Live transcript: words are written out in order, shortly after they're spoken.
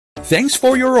Thanks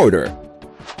for your order.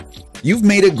 You've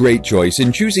made a great choice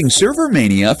in choosing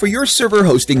ServerMania for your server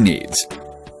hosting needs.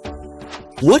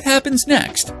 What happens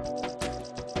next?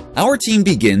 Our team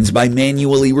begins by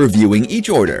manually reviewing each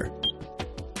order.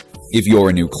 If you're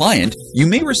a new client, you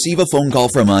may receive a phone call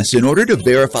from us in order to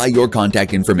verify your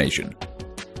contact information.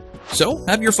 So,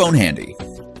 have your phone handy.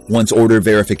 Once order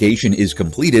verification is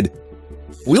completed,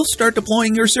 we'll start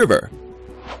deploying your server.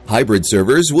 Hybrid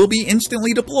servers will be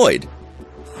instantly deployed,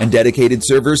 and dedicated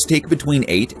servers take between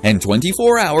 8 and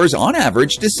 24 hours on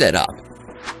average to set up.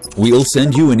 We'll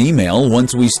send you an email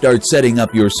once we start setting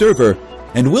up your server,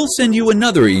 and we'll send you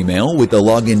another email with the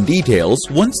login details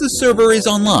once the server is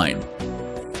online.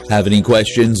 Have any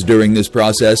questions during this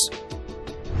process?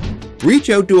 Reach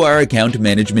out to our account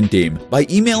management team by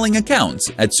emailing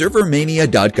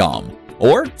accounts@servermania.com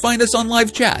or find us on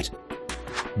live chat.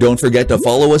 Don't forget to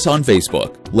follow us on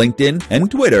Facebook, LinkedIn,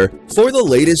 and Twitter for the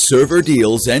latest server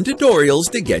deals and tutorials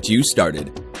to get you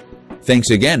started. Thanks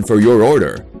again for your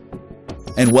order,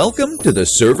 and welcome to the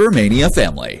ServerMania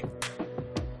family.